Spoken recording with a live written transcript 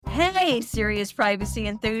Hey, serious privacy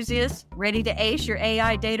enthusiasts. Ready to ace your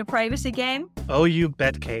AI data privacy game? Oh, you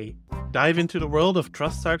bet, Kay. Dive into the world of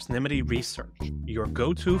TrustArc's Nimity Research, your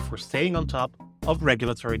go-to for staying on top of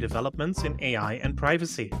regulatory developments in AI and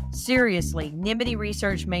privacy. Seriously, Nimity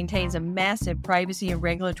Research maintains a massive privacy and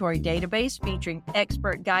regulatory database featuring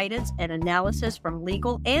expert guidance and analysis from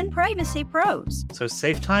legal and privacy pros. So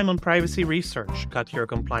save time on privacy research, cut your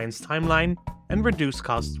compliance timeline, and reduce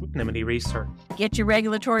costs with Nimity Research. Get your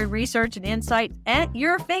regulatory research and insights at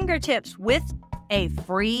your fingertips with a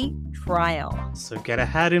free trial. So get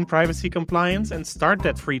ahead in privacy compliance and start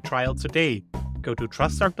that free trial today. Go to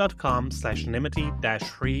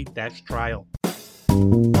trustarc.com/nimity-free-trial.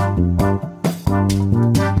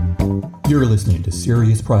 You're listening to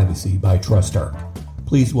Serious Privacy by TrustArc.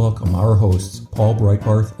 Please welcome our hosts, Paul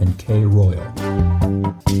Breitbarth and Kay Royal.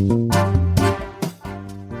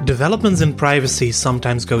 Developments in privacy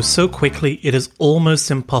sometimes go so quickly it is almost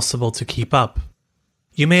impossible to keep up.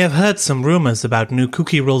 You may have heard some rumors about new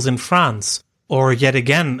cookie rules in France, or yet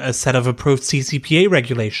again a set of approved CCPA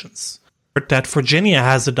regulations. That Virginia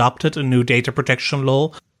has adopted a new data protection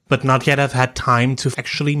law, but not yet have had time to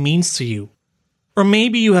actually means to you. Or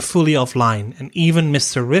maybe you have fully offline and even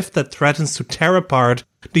missed a rift that threatens to tear apart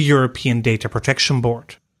the European Data Protection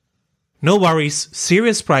Board. No worries,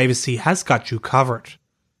 Serious Privacy has got you covered.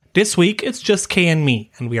 This week it's just Kay and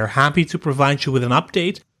me, and we are happy to provide you with an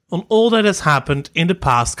update on all that has happened in the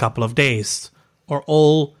past couple of days. Or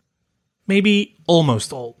all, maybe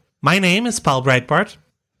almost all. My name is Paul Breitbarth.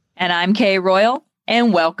 And I'm Kay Royal,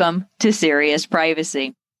 and welcome to Serious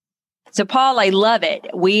Privacy. So, Paul, I love it.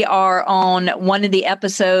 We are on one of the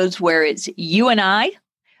episodes where it's you and I,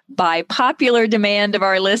 by popular demand of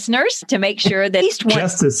our listeners, to make sure that at least one...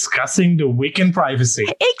 Just discussing the week in privacy.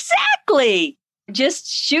 Exactly.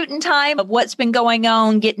 Just shooting time of what's been going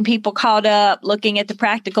on, getting people caught up, looking at the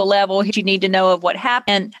practical level you need to know of what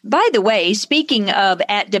happened. And by the way, speaking of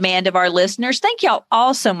at demand of our listeners, thank y'all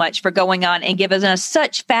all so much for going on and giving us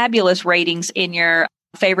such fabulous ratings in your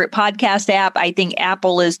favorite podcast app. I think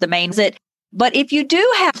Apple is the main. But if you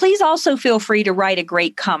do have, please also feel free to write a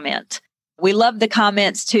great comment. We love the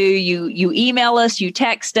comments too. You email us, you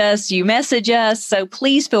text us, you message us. So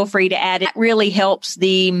please feel free to add it. It really helps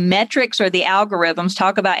the metrics or the algorithms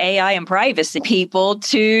talk about AI and privacy people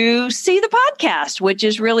to see the podcast, which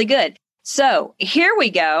is really good. So here we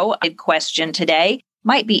go. A question today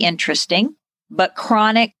might be interesting, but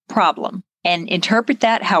chronic problem. And interpret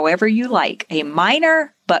that however you like. A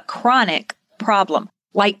minor but chronic problem.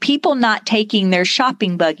 Like people not taking their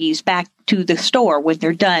shopping buggies back to the store when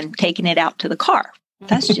they're done taking it out to the car.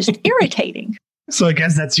 That's just irritating. So I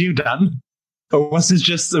guess that's you, Dan. Or was this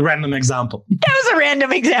just a random example? That was a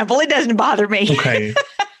random example. It doesn't bother me. Okay.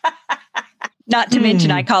 Not to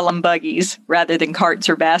mention I call them buggies rather than carts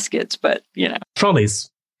or baskets, but you know.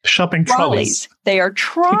 Trolleys. Shopping trolleys. They are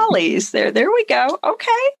trolleys. There we go.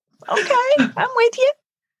 Okay, I'm with you.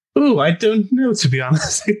 Ooh, I don't know, to be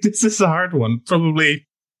honest. This is a hard one. Probably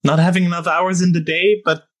not having enough hours in the day,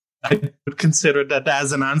 but I would consider that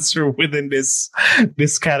as an answer within this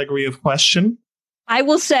category of question. I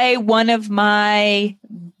will say one of my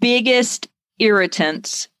biggest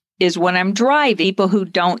irritants is when I'm driving, people who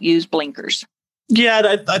don't use blinkers.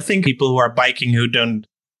 Yeah, I think people who are biking who don't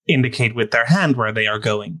indicate with their hand where they are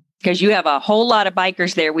going. Because you have a whole lot of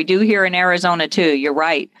bikers there. We do here in Arizona, too. You're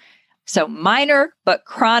right. So minor but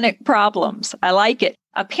chronic problems. I like it.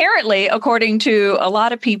 Apparently, according to a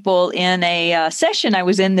lot of people in a session I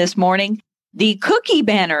was in this morning, the cookie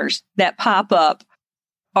banners that pop up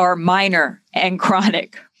are minor and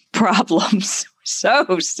chronic problems.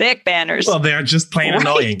 So sick banners. Well, they're just plain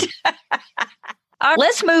annoying.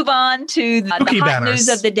 Let's move on to the hot banners. news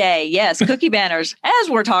of the day. Yes, cookie banners. As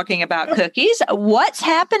we're talking about cookies, what's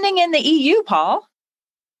happening in the EU, Paul?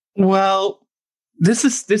 Well, this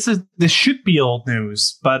should be old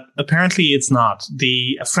news, but apparently it's not.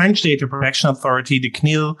 The French Data Protection Authority, the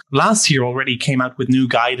CNIL, last year already came out with new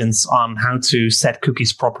guidance on how to set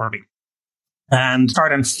cookies properly and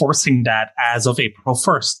start enforcing that as of April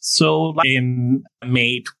 1st. So in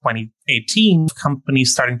May 2018,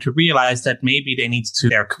 companies starting to realize that maybe they need to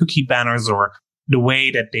their cookie banners or the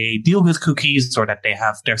way that they deal with cookies or that they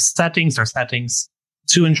have their settings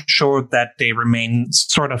to ensure that they remain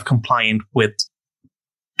sort of compliant with.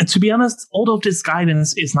 And to be honest, all of this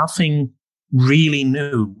guidance is nothing really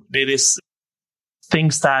new. It is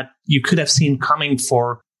things that you could have seen coming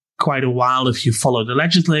for quite a while if you follow the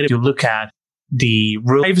legislative. If you look at the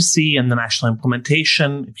privacy and the national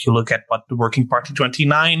implementation, if you look at what the Working Party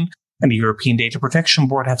 29 and the European Data Protection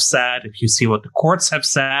Board have said, if you see what the courts have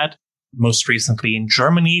said, most recently in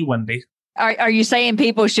Germany when they... Are you saying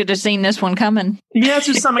people should have seen this one coming? Yeah,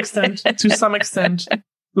 to some extent. To some extent.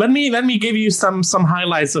 Let me give you some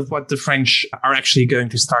highlights of what the French are actually going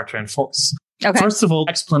to start to enforce. Okay. First of all,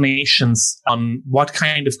 explanations on what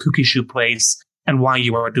kind of cookies you place and why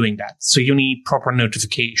you are doing that. So you need proper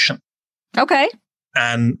notification. Okay.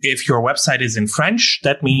 And if your website is in French,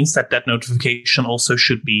 that means that notification also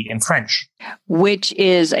should be in French. Which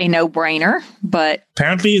is a no-brainer, but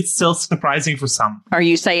apparently it's still surprising for some. Are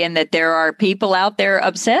you saying that there are people out there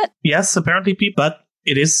upset? Yes, apparently people, but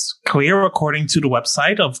it is clear according to the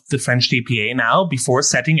website of the French DPA now, before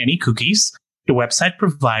setting any cookies, the website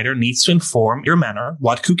provider needs to inform your manner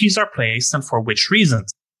what cookies are placed and for which reasons.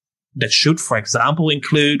 That should, for example,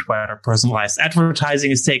 include whether personalized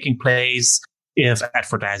advertising is taking place, if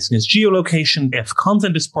advertising is geolocation, if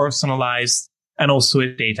content is personalized, and also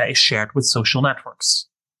if data is shared with social networks.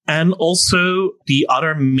 And also, the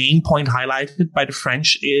other main point highlighted by the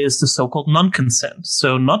French is the so-called non-consent.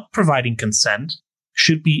 So not providing consent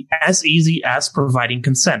should be as easy as providing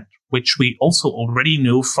consent, which we also already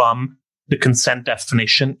know from the consent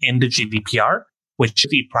definition in the GDPR, which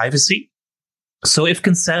is e-privacy. So if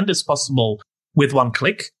consent is possible with one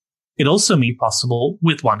click, it also means possible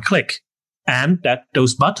with one click. And that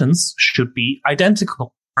those buttons should be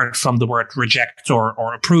identical, apart from the word reject or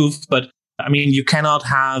approve. But I mean, you cannot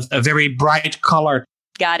have a very bright color.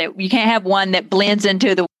 Got it. You can't have one that blends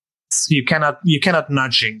into the... You cannot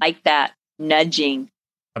nudging. Like that. Nudging.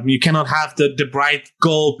 You cannot have the bright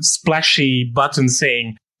gold splashy button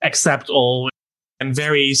saying accept all and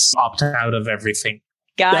very opt out of everything.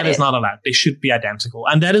 That is not allowed. They should be identical.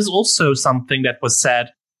 And that is also something that was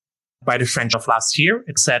said by the French of last year.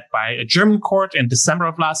 It's said by a German court in December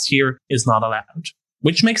of last year is not allowed,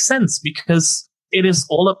 which makes sense because it is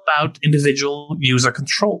all about individual user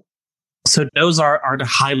control. So those are the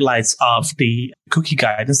highlights of the cookie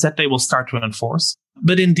guidance that they will start to enforce.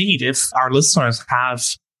 But indeed, if our listeners have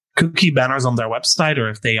cookie banners on their website, or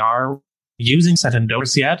if they are using set and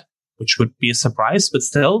donors yet, which would be a surprise, but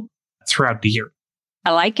still throughout the year.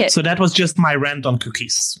 I like it. So that was just my rant on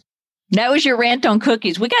cookies. That was your rant on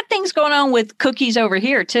cookies. We got things going on with cookies over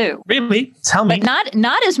here too. Really? Tell me. But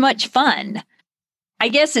not as much fun. I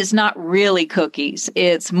guess it's not really cookies.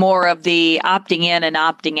 It's more of the opting in and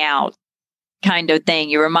opting out kind of thing.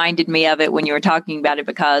 You reminded me of it when you were talking about it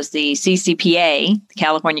because the CCPA, the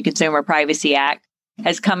California Consumer Privacy Act,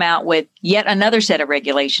 has come out with yet another set of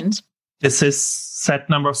regulations. This is set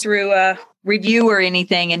number... Through a review or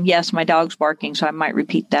anything. And yes, my dog's barking, so I might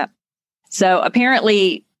repeat that. So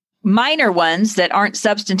apparently minor ones that aren't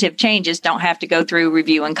substantive changes don't have to go through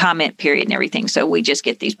review and comment period and everything. So we just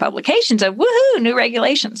get these publications of woohoo, new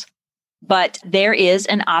regulations. But there is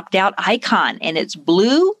an opt-out icon and it's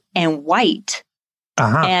blue and white.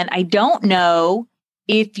 Uh-huh. And I don't know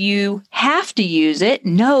if you have to use it.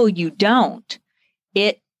 No, you don't.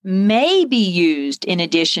 It may be used in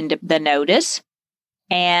addition to the notice.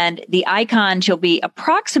 And the icon shall be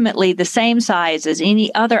approximately the same size as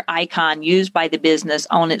any other icon used by the business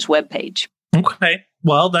on its webpage. Okay.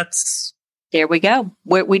 Well, that's... There we go.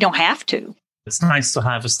 We don't have to. It's nice to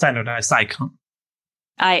have a standardized icon.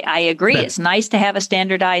 I agree. It's nice to have a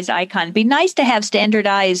standardized icon. It'd be nice to have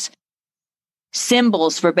standardized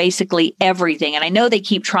symbols for basically everything. And I know they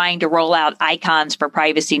keep trying to roll out icons for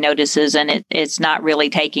privacy notices, and it's not really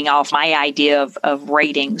taking off my idea of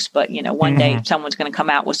ratings. But, one day someone's going to come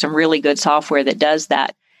out with some really good software that does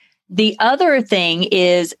that. The other thing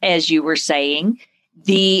is, as you were saying,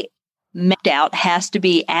 the opt-out has to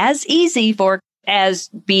be as easy as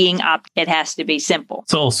being it has to be simple.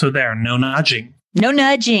 So also there, no nudging. No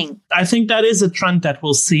nudging. I think that is a trend that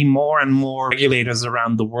we'll see more and more regulators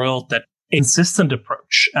around the world that insistent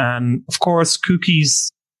approach. And of course,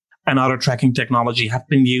 cookies and other tracking technology have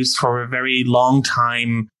been used for a very long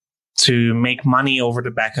time to make money over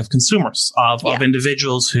the back of consumers, of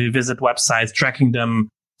individuals who visit websites, tracking them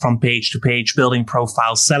from page to page, building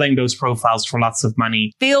profiles, selling those profiles for lots of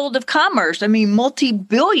money. Field of commerce. I mean,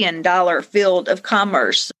 multi-billion-dollar field of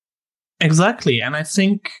commerce. Exactly. And I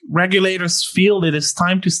think regulators feel it is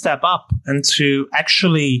time to step up and to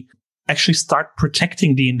actually start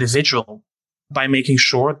protecting the individual by making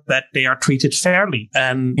sure that they are treated fairly.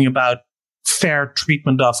 And about fair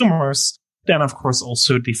treatment of consumers, then of course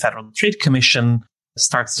also the Federal Trade Commission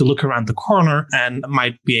starts to look around the corner and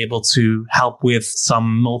might be able to help with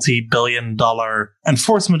some multi-billion-dollar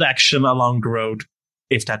enforcement action along the road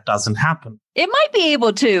if that doesn't happen. It might be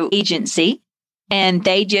able to agency. And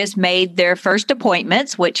they just made their first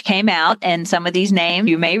appointments, which came out. And some of these names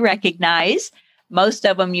you may recognize. Most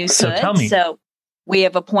of them you could. Tell me. So we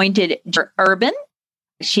have appointed Urban.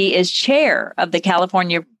 She is chair of the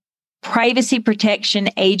California Privacy Protection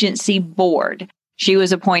Agency Board. She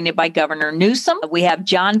was appointed by Governor Newsom. We have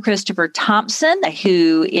John Christopher Thompson,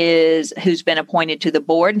 who's been appointed to the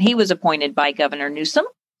board, and he was appointed by Governor Newsom.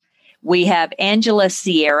 We have Angela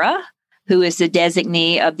Sierra, who is the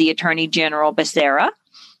designee of the Attorney General Becerra,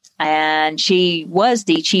 and she was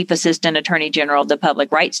the Chief Assistant Attorney General of the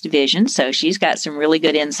Public Rights Division, so she's got some really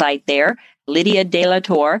good insight there. Lydia De La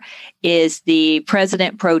Torre is the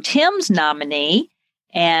President Pro Tem's nominee,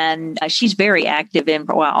 and she's very active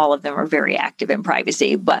all of them are very active in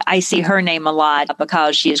privacy, but I see her name a lot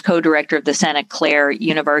because she is co-director of the Santa Clara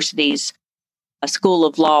University's School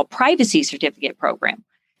of Law Privacy Certificate Program.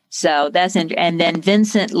 So that's and then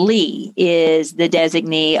Vincent Lee is the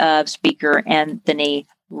designee of Speaker Anthony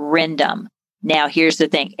Rendon. Now, here's the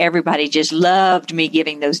thing. Everybody just loved me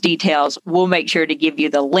giving those details. We'll make sure to give you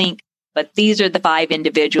the link. But these are the 5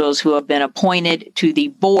 individuals who have been appointed to the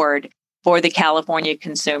board for the California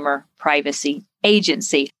Consumer Privacy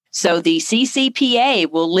Agency. So the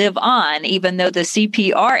CCPA will live on, even though the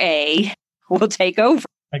CPRA will take over.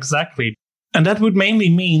 Exactly. And that would mainly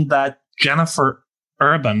mean that Jennifer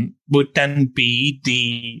Urban would then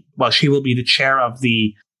be she will be the chair of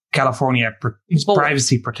the California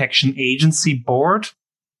Privacy Protection Agency Board.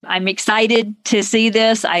 I'm excited to see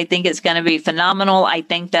this. I think it's going to be phenomenal. I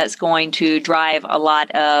think that's going to drive a lot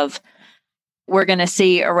of we're going to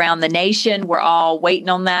see around the nation. We're all waiting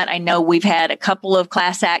on that. I know we've had a couple of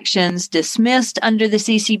class actions dismissed under the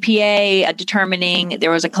CCPA, determining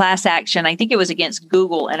there was a class action. I think it was against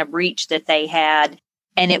Google and a breach that they had.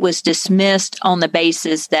 And it was dismissed on the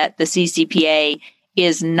basis that the CCPA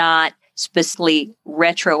is not specifically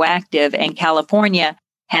retroactive. And California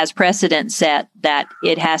has precedent set that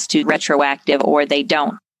it has to retroactive or they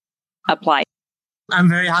don't apply. I'm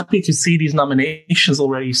very happy to see these nominations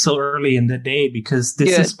already so early in the day, because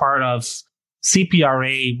this is part of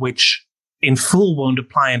CPRA, which in full won't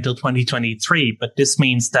apply until 2023. But this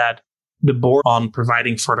means that the board on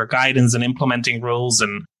providing further guidance and implementing rules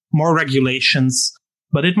and more regulations.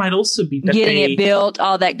 But it might also be that getting it built,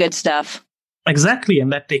 all that good stuff. Exactly.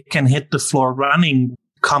 And that they can hit the floor running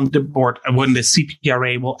come the board when the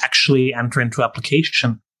CPRA will actually enter into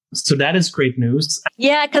application. So that is great news.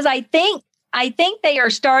 Yeah, because I think they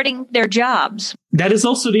are starting their jobs. That is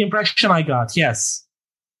also the impression I got, yes.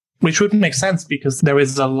 Which wouldn't make sense because there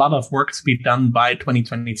is a lot of work to be done by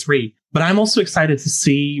 2023. But I'm also excited to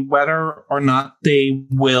see whether or not they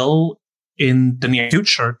will, in the near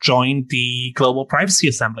future, join the Global Privacy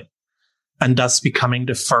Assembly, and thus becoming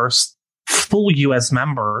the first full U.S.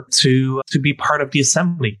 member to be part of the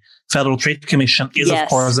Assembly. Federal Trade Commission is, of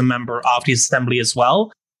course, a member of the Assembly as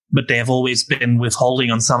well. But they have always been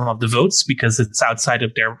withholding on some of the votes because it's outside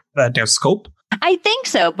of their scope. I think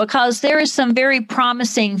so, because there is some very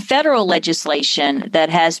promising federal legislation that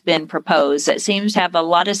has been proposed that seems to have a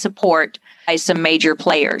lot of support by some major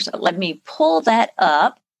players. Let me pull that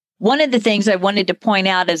up. One of the things I wanted to point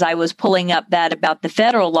out as I was pulling up that about the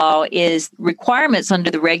federal law is requirements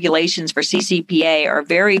under the regulations for CCPA are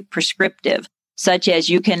very prescriptive, such as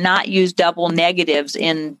you cannot use double negatives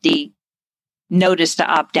in the notice to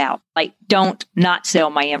opt out. Like, don't not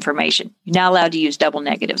sell my information. You're not allowed to use double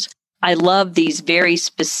negatives. I love these very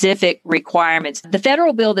specific requirements. The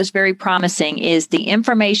federal bill that's very promising is the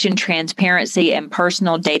Information Transparency and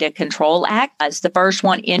Personal Data Control Act. It's the first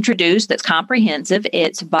one introduced that's comprehensive.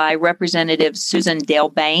 It's by Representative Susan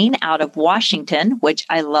DelBene out of Washington, which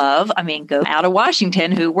I love. I mean, go out of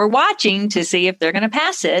Washington, who we're watching to see if they're going to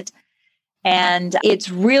pass it. And it's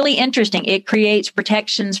really interesting. It creates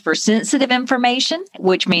protections for sensitive information,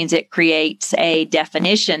 which means it creates a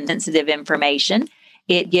definition of sensitive information.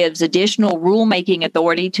 It gives additional rulemaking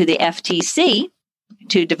authority to the FTC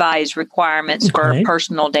to devise requirements for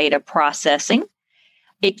personal data processing.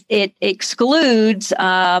 It excludes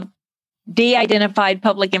de-identified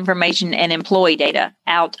public information and employee data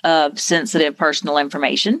out of sensitive personal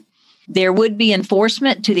information. There would be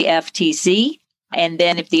enforcement to the FTC. And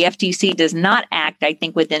then if the FTC does not act, I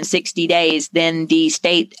think within 60 days, then the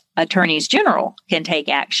state attorneys general can take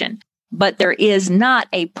action. But there is not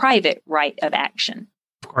a private right of action.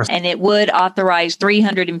 Of course. And it would authorize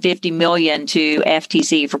 $350 million to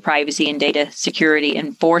FTC for privacy and data security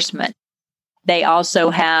enforcement. They also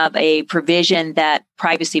have a provision that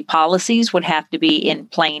privacy policies would have to be in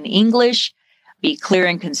plain English, be clear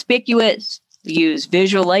and conspicuous, use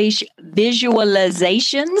visualizations.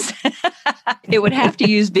 It would have to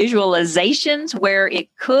use visualizations where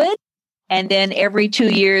it could. And then every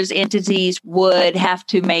 2 years, entities would have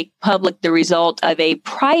to make public the result of a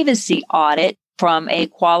privacy audit from a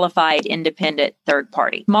qualified independent third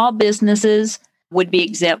party. Small businesses would be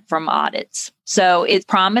exempt from audits. So it's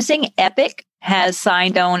promising. Epic has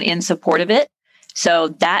signed on in support of it. So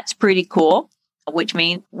that's pretty cool, which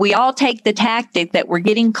means we all take the tactic that we're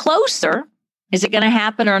getting closer. Is it going to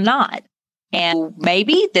happen or not? And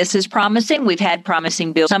maybe this is promising. We've had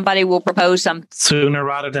promising bills. Somebody will propose some sooner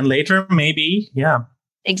rather than later, maybe. Yeah.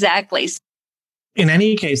 Exactly. In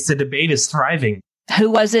any case, the debate is thriving.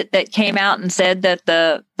 Who was it that came out and said that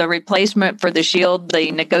the replacement for the Shield,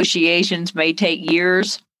 the negotiations may take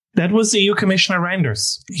years? That was EU Commissioner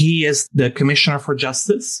Reinders. He is the Commissioner for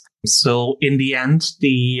Justice. So in the end,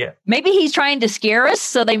 maybe he's trying to scare us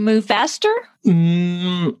so they move faster?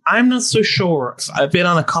 I'm not so sure. I've been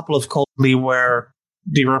on a couple of calls where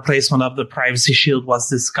the replacement of the Privacy Shield was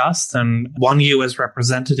discussed, and one US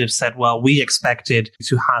representative said, well, we expected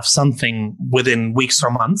to have something within weeks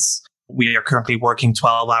or months. We are currently working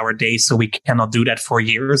 12-hour days, so we cannot do that for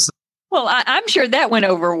years. Well, I'm sure that went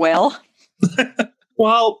over well.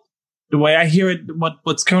 Well, the way I hear it,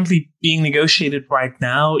 what's currently being negotiated right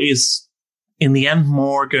now is, in the end,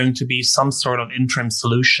 more going to be some sort of interim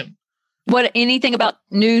solution. Anything about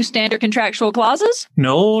new standard contractual clauses?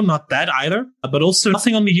 No, not that either. But also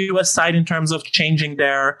nothing on the US side in terms of changing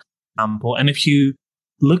their example. And if you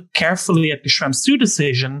look carefully at the Schrems II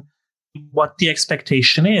decision, what the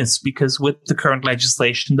expectation is, because with the current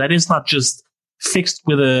legislation, that is not just fixed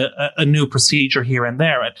with a new procedure here and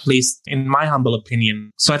there, at least in my humble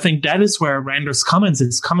opinion. So I think that is where Reinders' comments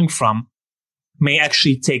is coming from, may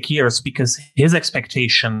actually take years, because his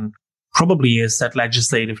expectation probably is that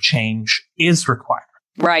legislative change is required.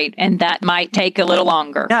 Right. And that might take a little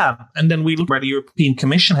longer. Yeah. And then we look where the European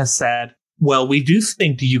Commission has said, well, we do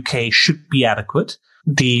think the UK should be adequate.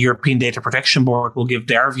 The European Data Protection Board will give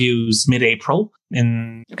their views mid-April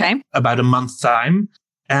in about a month's time.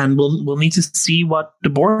 And we'll need to see what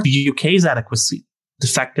the UK's adequacy. The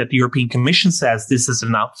fact that the European Commission says this is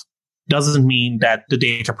enough doesn't mean that the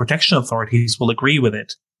data protection authorities will agree with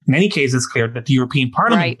it. In any case, it's clear that the European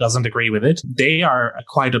Parliament doesn't agree with it. They are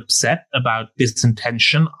quite upset about this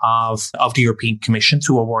intention of the European Commission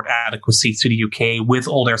to award adequacy to the UK with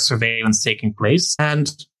all their surveillance taking place. And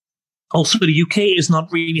also, the UK is not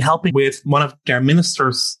really helping with one of their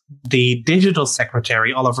ministers, the digital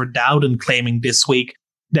secretary, Oliver Dowden, claiming this week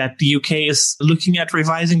that the UK is looking at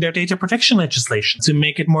revising their data protection legislation to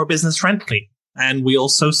make it more business friendly. And we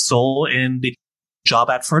also saw in the job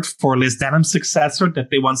advert for Liz Denham's successor that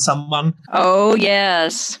they want someone who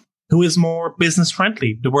is more business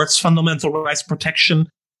friendly. The words fundamental rights protection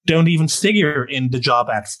don't even figure in the job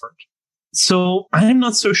advert. So I'm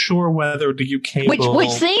not so sure whether the UK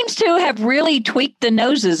which seems to have really tweaked the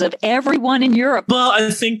noses of everyone in Europe. Well, I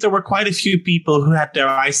think there were quite a few people who had their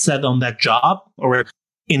eyes set on that job or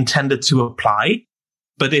intended to apply.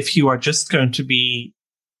 But if you are just going to be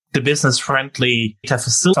the business-friendly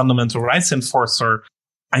fundamental rights enforcer,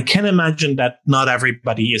 I can imagine that not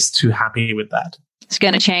everybody is too happy with that. It's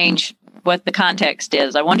going to change what the context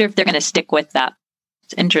is. I wonder if they're going to stick with that.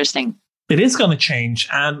 It's interesting. It is going to change.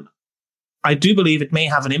 And I do believe it may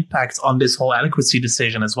have an impact on this whole adequacy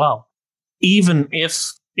decision as well. Even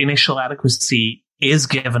if initial adequacy is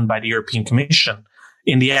given by the European Commission,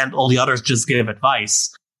 in the end, all the others just give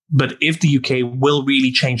advice. But if the UK will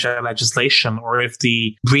really change their legislation, or if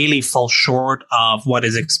they really fall short of what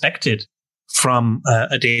is expected from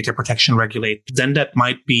a data protection regulator, then that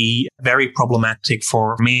might be very problematic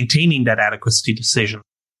for maintaining that adequacy decision,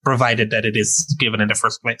 provided that it is given in the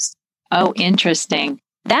first place. Oh, interesting.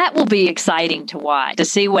 That will be exciting to watch, to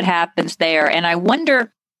see what happens there. And I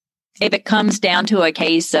wonder if it comes down to a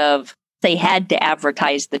case of they had to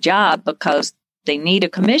advertise the job because they need a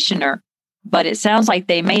commissioner. But it sounds like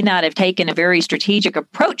they may not have taken a very strategic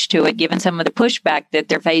approach to it, given some of the pushback that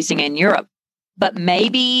they're facing in Europe. But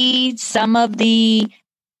maybe some of the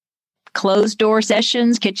closed door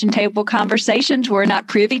sessions, kitchen table conversations we're not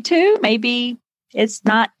privy to. Maybe it's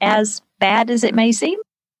not as bad as it may seem.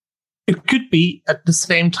 It could be. At the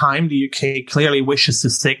same time, the UK clearly wishes to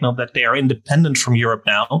signal that they are independent from Europe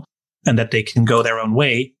now and that they can go their own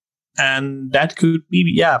way. And that could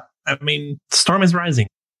be, the storm is rising.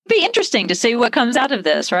 Be interesting to see what comes out of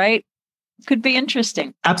this, right? Could be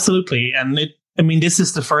interesting. Absolutely. And this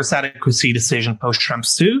is the first adequacy decision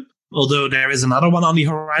post-Schrems II. Although there is another one on the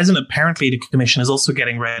horizon. Apparently, the Commission is also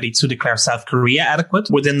getting ready to declare South Korea adequate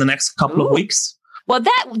within the next couple of weeks. Well,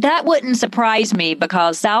 that wouldn't surprise me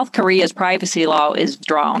because South Korea's privacy law is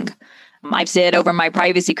strong. I've said over my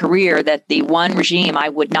privacy career that the one regime I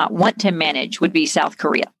would not want to manage would be South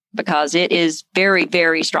Korea because it is very,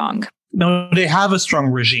 very strong. No, they have a strong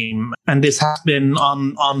regime, and this has been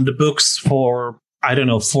on the books for,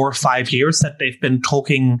 4 or 5 years that they've been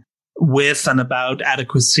talking with and about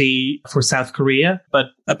adequacy for South Korea. But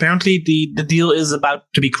apparently the deal is about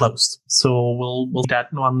to be closed. So we'll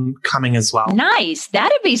that one coming as well. Nice.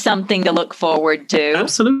 That'd be something to look forward to.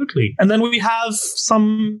 Absolutely. And then we have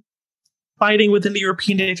some fighting within the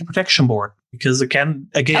European Data Protection Board, because again,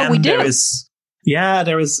 there is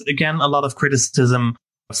again a lot of criticism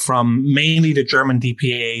from mainly the German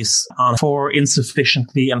DPAs for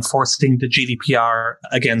insufficiently enforcing the GDPR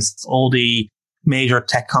against all the major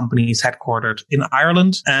tech companies headquartered in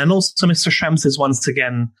Ireland. And also Mr. Schrems is once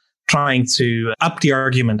again trying to up the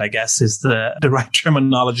argument, I guess, is the right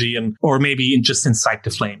terminology, or maybe just incite the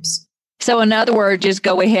flames. So in other words, just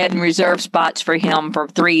go ahead and reserve spots for him for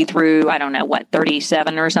 3 through,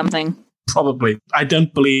 37 or something? Probably. I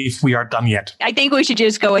don't believe we are done yet. I think we should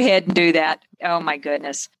just go ahead and do that. Oh, my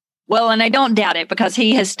goodness. Well, and I don't doubt it, because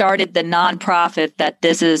he has started the nonprofit that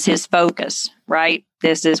this is his focus, right?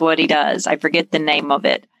 This is what he does. I forget the name of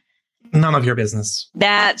it. None of your business.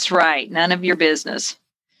 That's right. None of your business.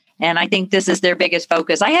 And I think this is their biggest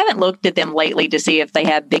focus. I haven't looked at them lately to see if they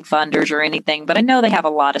have big funders or anything, but I know they have a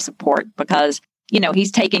lot of support because,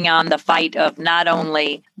 he's taking on the fight of not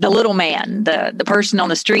only the little man, the person on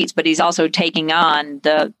the streets, but he's also taking on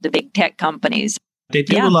the big tech companies. They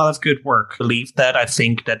do a lot of good work. I believe that. I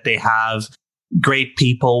think that they have great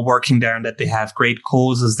people working there and that they have great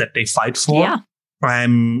causes that they fight for. Yeah.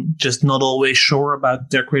 I'm just not always sure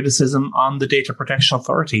about their criticism on the data protection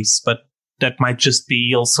authorities, but that might just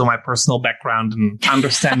be also my personal background and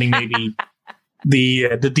understanding maybe the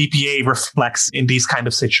DPA reflects in these kind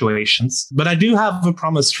of situations. But I do have a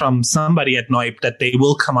promise from somebody at NOIP that they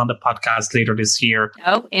will come on the podcast later this year.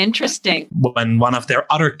 Oh, interesting. When one of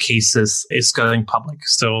their other cases is going public.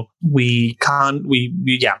 So when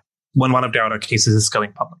one of their other cases is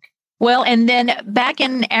going public. Well, and then back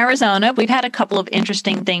in Arizona, we've had a couple of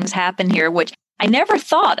interesting things happen here, which I never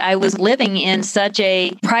thought I was living in such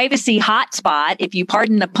a privacy hotspot, if you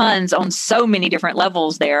pardon the puns, on so many different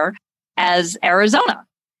levels there as Arizona.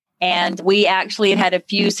 And we actually had a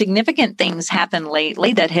few significant things happen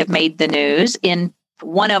lately that have made the news.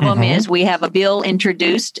 One of them is we have a bill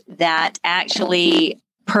introduced that actually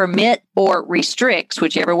permit or restricts,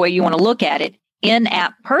 whichever way you want to look at it,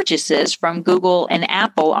 in-app purchases from Google and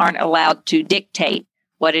Apple aren't allowed to dictate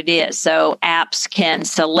what it is. So apps can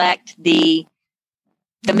select the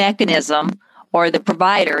mechanism or the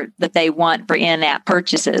provider that they want for in-app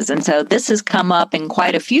purchases. And so this has come up in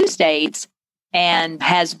quite a few states and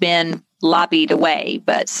has been lobbied away.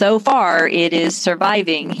 But so far, it is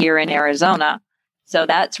surviving here in Arizona. So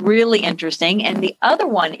that's really interesting. And the other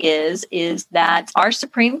one is that our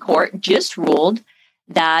Supreme Court just ruled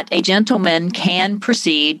that a gentleman can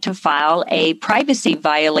proceed to file a privacy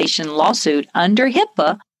violation lawsuit under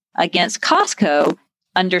HIPAA against Costco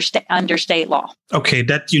under state law. Okay,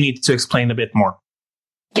 that you need to explain a bit more.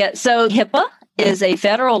 Yeah, so HIPAA is a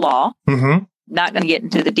federal law. Mm-hmm. Not going to get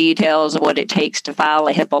into the details of what it takes to file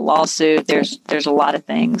a HIPAA lawsuit. There's a lot of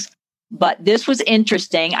things. But this was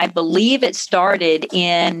interesting. I believe it started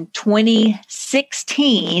in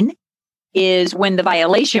 2016 is when the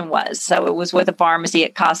violation was. So it was with a pharmacy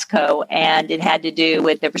at Costco, and it had to do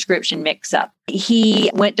with the prescription mix-up.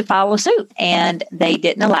 He went to file a suit, and they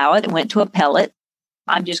didn't allow it. It went to appellate.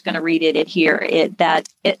 I'm just going to read it here. It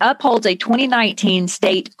upholds a 2019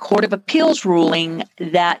 state court of appeals ruling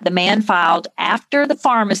that the man filed after the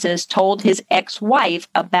pharmacist told his ex-wife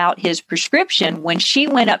about his prescription when she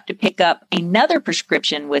went up to pick up another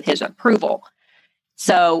prescription with his approval.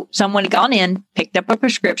 So someone had gone in, picked up a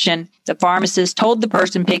prescription. The pharmacist told the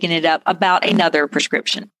person picking it up about another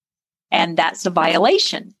prescription. And that's a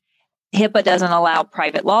violation. HIPAA doesn't allow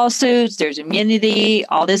private lawsuits. There's immunity,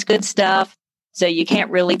 all this good stuff. So you can't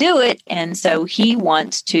really do it. And so he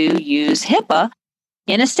wants to use HIPAA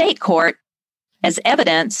in a state court as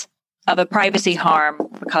evidence of a privacy harm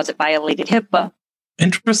because it violated HIPAA.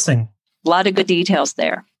 Interesting. A lot of good details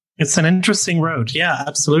there. It's an interesting road. Yeah,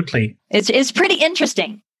 absolutely. It's pretty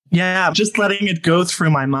interesting. Yeah, just letting it go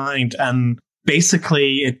through my mind. And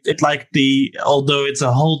basically, although it's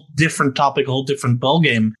a whole different topic, a whole different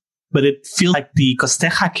ballgame, but it feels like the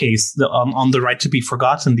Costeja case on the right to be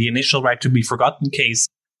forgotten, the initial right to be forgotten case,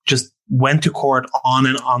 just went to court on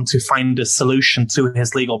and on to find a solution to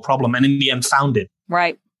his legal problem, and in the end found it.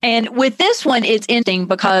 Right. And with this one, it's interesting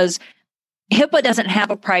because HIPAA doesn't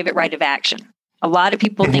have a private right of action. A lot of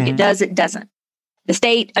people think it does. It doesn't. The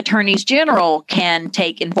state attorneys general can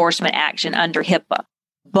take enforcement action under HIPAA,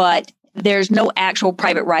 but there's no actual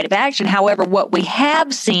private right of action. However, what we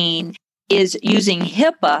have seen is using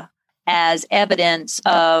HIPAA as evidence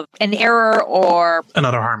of an error or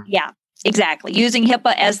another harm. Yeah. Exactly. Using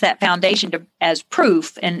HIPAA as that foundation as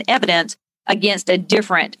proof and evidence against a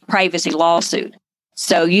different privacy lawsuit.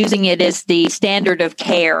 So using it as the standard of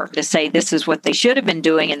care to say this is what they should have been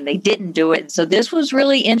doing and they didn't do it. So this was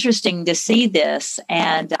really interesting to see this.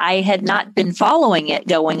 And I had not been following it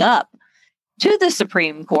going up to the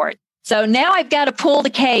Supreme Court. So now I've got to pull the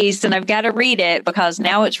case and I've got to read it because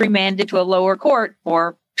now it's remanded to a lower court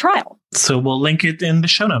for trial. So we'll link it in the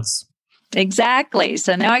show notes. Exactly.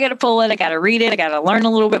 So now I got to pull it. I got to read it. I got to learn a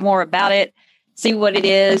little bit more about it, see what it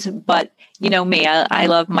is. But you know me, I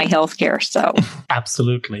love my healthcare. So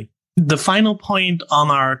absolutely. The final point on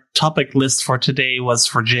our topic list for today was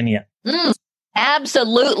Virginia.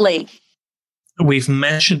 Absolutely. We've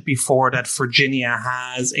mentioned before that Virginia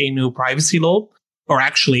has a new privacy law, or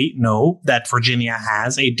actually, no, that Virginia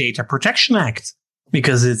has a Data Protection Act,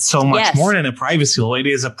 because it's so much more than a privacy law. It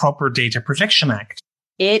is a proper Data Protection Act.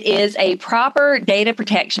 It is a proper Data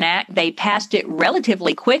Protection Act. They passed it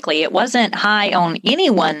relatively quickly. It wasn't high on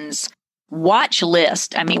anyone's watch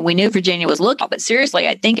list. I mean, we knew Virginia was looking, but seriously,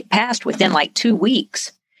 I think it passed within like 2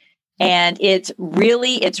 weeks. And it's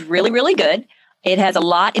really, really good. It has a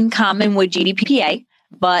lot in common with GDPR,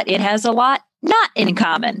 but it has a lot not in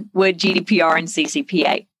common with GDPR and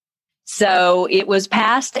CCPA. So it was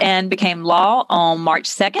passed and became law on March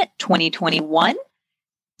 2nd, 2021.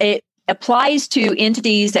 It applies to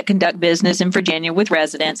entities that conduct business in Virginia with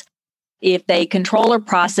residents if they control or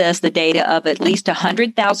process the data of at least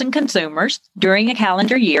 100,000 consumers during a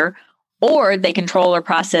calendar year, or they control or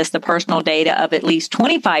process the personal data of at least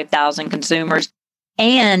 25,000 consumers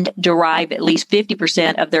and derive at least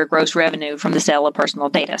 50% of their gross revenue from the sale of personal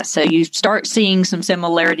data. So you start seeing some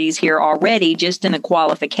similarities here already just in the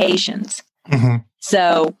qualifications. Mm-hmm.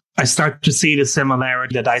 So I start to see the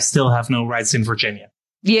similarity that I still have no rights in Virginia.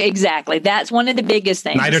 Yeah, exactly. That's one of the biggest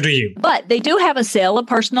things. Neither do you. But they do have a sale of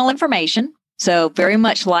personal information. So very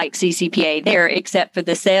much like CCPA there, except for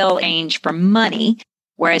the sale range for money,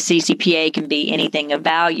 whereas CCPA can be anything of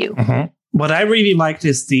value. Mm-hmm. What I really liked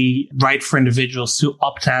is the right for individuals to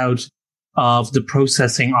opt out of the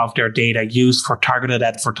processing of their data used for targeted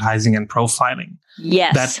advertising and profiling.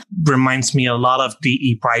 Yes. That reminds me a lot of the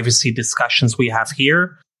e-privacy discussions we have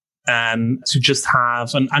here. And to just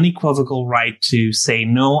have an unequivocal right to say,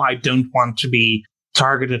 no, I don't want to be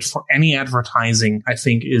targeted for any advertising, I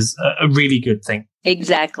think is a really good thing.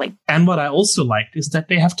 Exactly. And what I also liked is that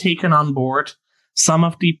they have taken on board some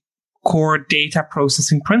of the core data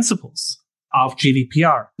processing principles of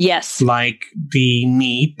GDPR. Yes. Like the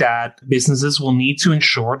need that businesses will need to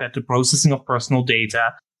ensure that the processing of personal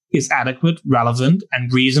data is adequate, relevant,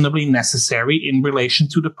 and reasonably necessary in relation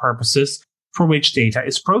to the purposes for which data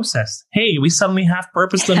is processed. Hey, we suddenly have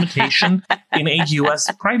purpose limitation in a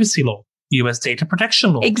U.S. privacy law, U.S. data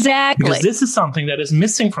protection law. Exactly. Because this is something that is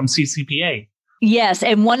missing from CCPA. Yes.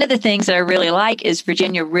 And one of the things that I really like is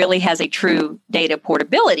Virginia really has a true data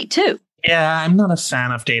portability too. Yeah, I'm not a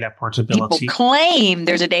fan of data portability. People claim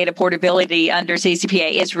there's a data portability under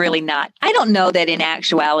CCPA. It's really not. I don't know that in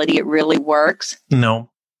actuality it really works.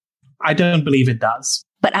 No, I don't believe it does.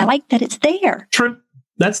 But I like that it's there. True.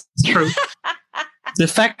 That's true. The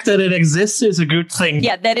fact that it exists is a good thing.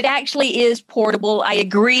 Yeah, that it actually is portable. I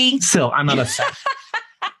agree. Still, I'm not a fan.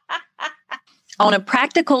 On a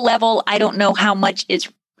practical level, I don't know how much it's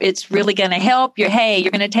really going to help you. Hey,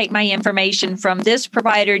 you're going to take my information from this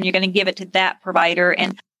provider and you're going to give it to that provider.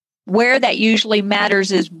 And where that usually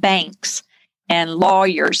matters is banks and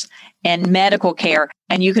lawyers and medical care.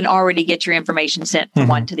 And you can already get your information sent from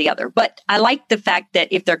one to the other. But I like the fact that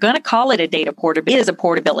if they're going to call it a data portability, it is a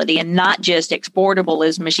portability and not just exportable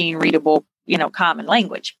as machine readable, common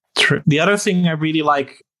language. True. The other thing I really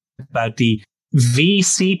like about the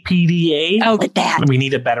VCPDA. Oh, that. We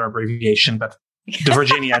need a better abbreviation, but the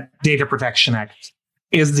Virginia Data Protection Act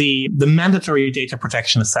is the mandatory data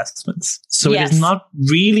protection assessments. So It is not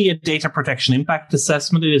really a data protection impact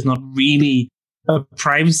assessment. It is not really a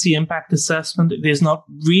privacy impact assessment. It is not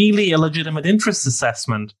really a legitimate interest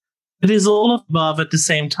assessment. It is all above at the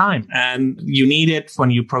same time. And you need it when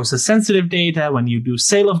you process sensitive data, when you do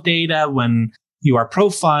sale of data, when you are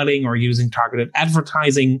profiling or using targeted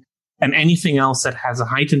advertising, and anything else that has a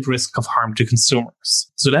heightened risk of harm to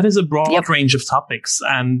consumers. So that is a broad range of topics.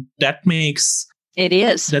 And that brings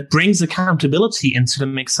accountability into the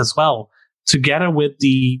mix as well, together with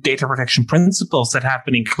the data protection principles that have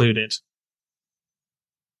been included.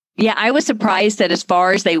 Yeah, I was surprised that as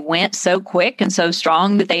far as they went so quick and so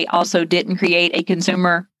strong that they also didn't create a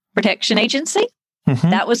consumer protection agency.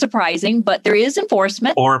 That was surprising, but there is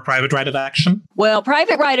enforcement. Or a private right of action. Well,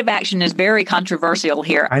 private right of action is very controversial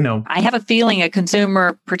here. I know. I have a feeling a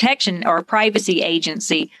consumer protection or privacy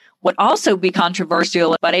agency would also be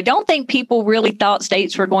controversial, but I don't think people really thought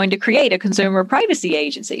states were going to create a consumer privacy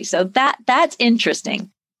agency. So that's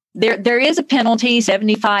interesting. There is a penalty,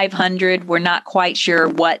 $7,500. We're not quite sure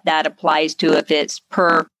what that applies to, if it's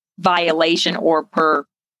per violation or per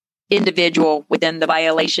individual within the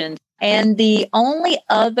violation. And the only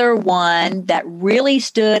other one that really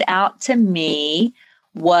stood out to me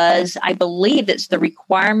was, I believe it's the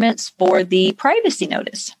requirements for the privacy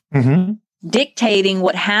notice. Mm-hmm. Dictating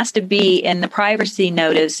what has to be in the privacy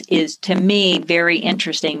notice is, to me, very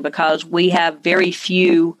interesting, because we have very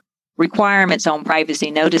few requirements on privacy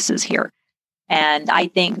notices here. And I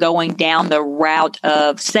think going down the route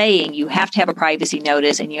of saying you have to have a privacy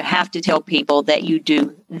notice and you have to tell people that you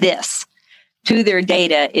do this to their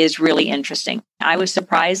data is really interesting. I was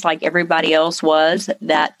surprised, like everybody else was,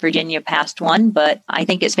 that Virginia passed one, but I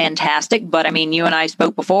think it's fantastic. But I mean, you and I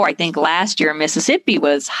spoke before. I think last year Mississippi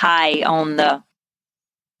was high on the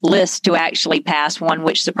list to actually pass one,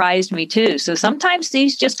 which surprised me too. So sometimes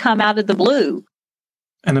these just come out of the blue.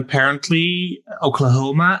 And apparently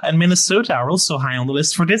Oklahoma and Minnesota are also high on the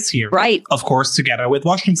list for this year. Right. Of course, together with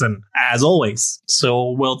Washington, as always.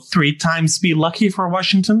 So will 3 times be lucky for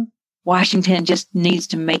Washington? Washington just needs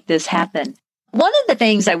to make this happen. One of the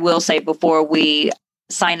things I will say before we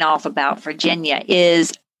sign off about Virginia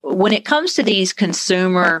is, when it comes to these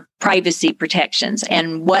consumer privacy protections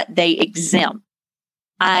and what they exempt,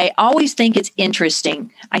 I always think it's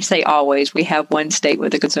interesting. I say always, we have one state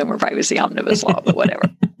with a consumer privacy omnibus law, but whatever.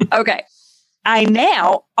 Okay. I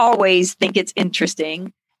now always think it's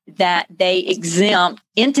interesting that they exempt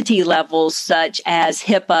entity levels such as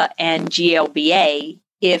HIPAA and GLBA.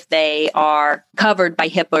 If they are covered by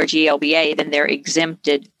HIPAA or GLBA, then they're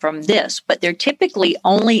exempted from this. But they're typically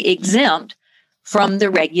only exempt from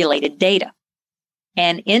the regulated data.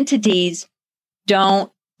 And entities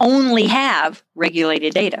don't only have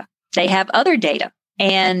regulated data. They have other data.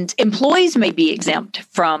 And employees may be exempt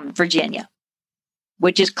from Virginia,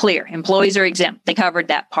 which is clear. Employees are exempt. They covered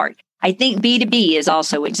that part. I think B2B is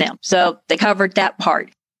also exempt. So they covered that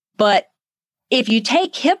part. But if you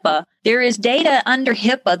take HIPAA, there is data under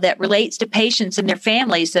HIPAA that relates to patients and their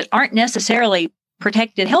families that aren't necessarily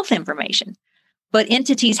protected health information. But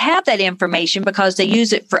entities have that information because they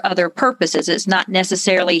use it for other purposes. It's not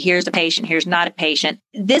necessarily, here's a patient, here's not a patient.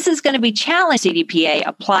 This is going to be challenged, CDPA,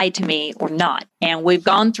 applied to me or not. And we've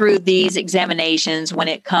gone through these examinations when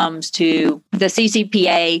it comes to the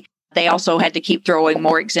CCPA. They also had to keep throwing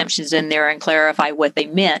more exemptions in there and clarify what they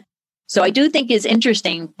meant. So I do think it's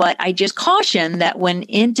interesting, but I just caution that when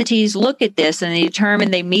entities look at this and they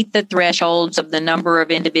determine they meet the thresholds of the number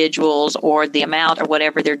of individuals or the amount or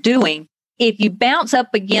whatever they're doing, if you bounce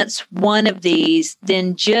up against one of these,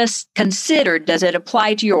 then just consider, does it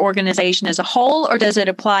apply to your organization as a whole, or does it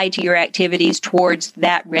apply to your activities towards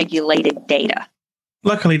that regulated data?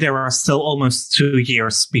 Luckily, there are still almost 2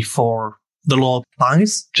 years before the law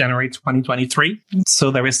applies, January 2023. So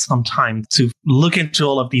there is some time to look into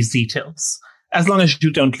all of these details, as long as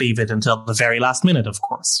you don't leave it until the very last minute, of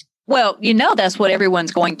course. Well, you know, that's what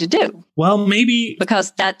everyone's going to do. Well, maybe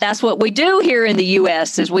because that's what we do here in the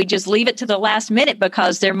U.S. is we just leave it to the last minute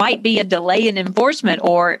because there might be a delay in enforcement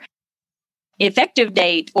or effective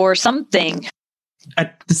date or something.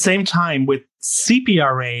 At the same time, with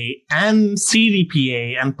CPRA and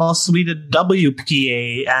CDPA and possibly the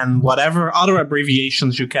WPA and whatever other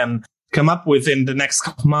abbreviations you can come up with in the next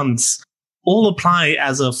couple months, all apply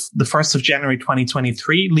as of the 1st of January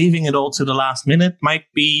 2023. Leaving it all to the last minute might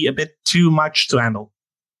be a bit too much to handle.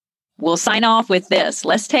 We'll sign off with this.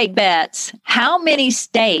 Let's take bets. How many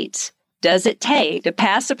states does it take to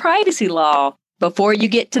pass a privacy law before you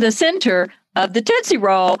get to the center of the Tootsie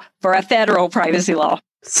Roll for a federal privacy law?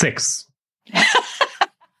 6.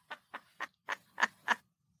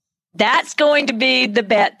 That's going to be the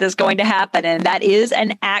bet that's going to happen. And that is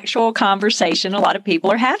an actual conversation a lot of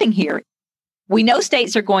people are having here. We know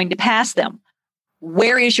states are going to pass them.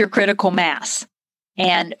 Where is your critical mass?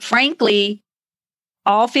 And frankly,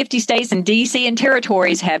 all 50 states and DC and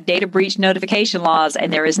territories have data breach notification laws,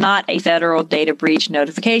 and there is not a federal data breach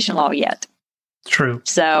notification law yet. True.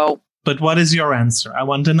 So, but what is your answer? I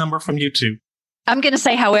want a number from you too. I'm going to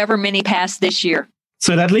say however many pass this year.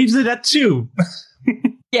 So that leaves it at 2.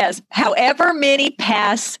 Yes, however many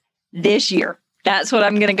pass this year. That's what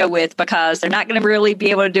I'm going to go with, because they're not going to really be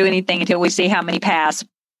able to do anything until we see how many pass.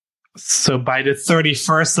 So by the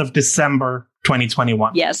 31st of December,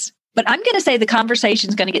 2021. Yes. But I'm going to say the conversation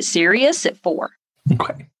is going to get serious at 4.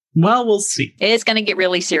 Okay. Well, we'll see. It's going to get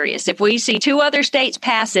really serious. If we see 2 other states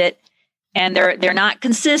pass it and they're not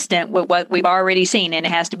consistent with what we've already seen, and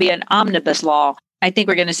it has to be an omnibus law, I think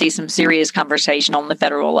we're going to see some serious conversation on the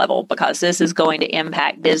federal level because this is going to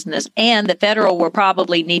impact business. And the federal will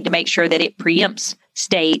probably need to make sure that it preempts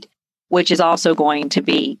state, which is also going to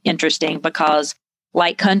be interesting because,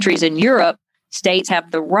 like countries in Europe, states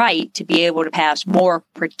have the right to be able to pass more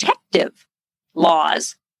protective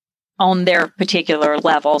laws on their particular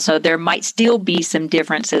level. So there might still be some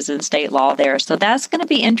differences in state law there. So that's going to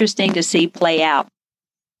be interesting to see play out.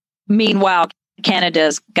 Meanwhile,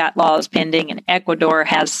 Canada's got laws pending and Ecuador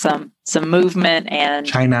has some movement, and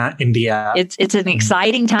China, India. It's an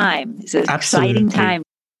exciting time. It's an exciting time.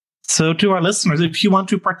 So to our listeners, if you want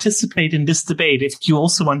to participate in this debate, if you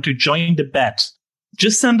also want to join the bet,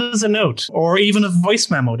 just send us a note or even a voice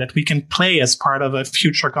memo that we can play as part of a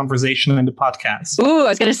future conversation in the podcast. Ooh, I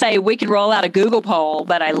was going to say we could roll out a Google poll,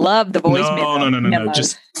 but I love the voice memos. No,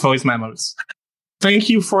 just voice memos. Thank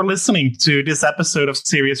you for listening to this episode of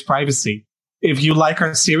Serious Privacy. If you like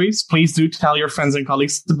our series, please do tell your friends and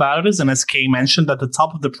colleagues about us. And as Kay mentioned at the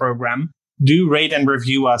top of the program, do rate and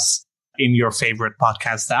review us in your favorite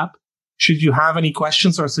podcast app. Should you have any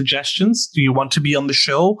questions or suggestions, do you want to be on the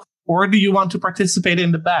show or do you want to participate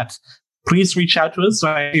in the bet? Please reach out to us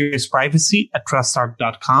via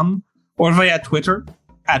seriousprivacy@trustarc.com or via Twitter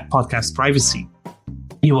 @podcastprivacy.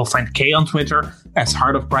 You will find Kay on Twitter as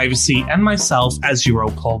Heart of Privacy and myself as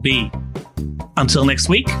EuroPaulB. Until next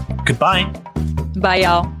week, goodbye. Bye,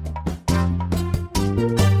 y'all.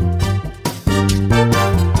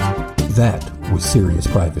 That was Serious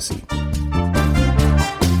Privacy.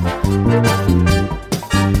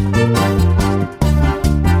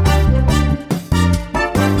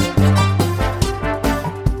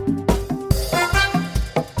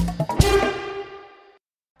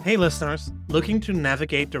 Hey listeners, looking to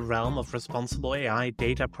navigate the realm of responsible AI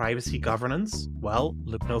data privacy governance? Well,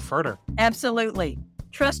 look no further. Absolutely.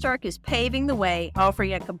 TrustArc is paving the way,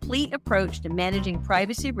 offering a complete approach to managing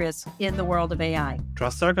privacy risks in the world of AI.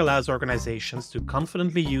 TrustArc allows organizations to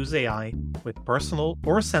confidently use AI with personal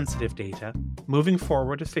or sensitive data, moving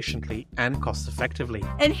forward efficiently and cost-effectively.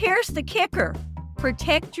 And here's the kicker.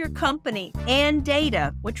 Protect your company and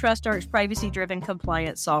data with TrustArc's privacy-driven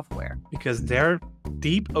compliance software. Because their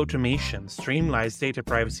deep automation streamlines data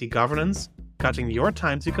privacy governance, cutting your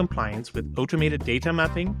time to compliance with automated data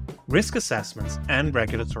mapping, risk assessments, and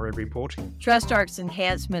regulatory reporting. TrustArc's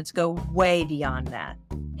enhancements go way beyond that,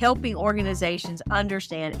 helping organizations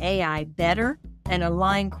understand AI better and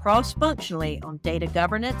align cross-functionally on data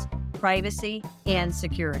governance, privacy, and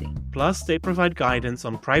security. Plus, they provide guidance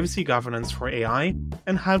on privacy governance for AI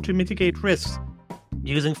and how to mitigate risks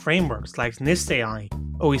using frameworks like NIST AI,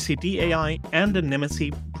 OECD AI, and the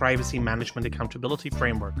Nymity Privacy Management Accountability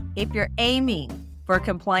Framework. If you're aiming for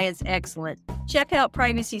compliance excellence, check out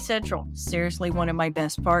Privacy Central. Seriously, one of my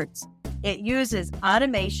best parts. It uses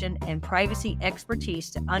automation and privacy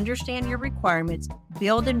expertise to understand your requirements,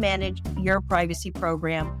 build and manage your privacy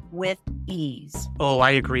program with ease. Oh,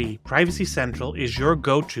 I agree. Privacy Central is your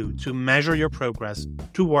go-to to measure your progress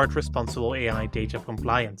toward responsible AI data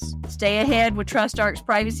compliance. Stay ahead with TrustArc's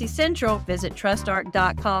Privacy Central. Visit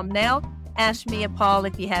trustarc.com now. Ask me and Paul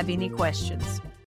if you have any questions.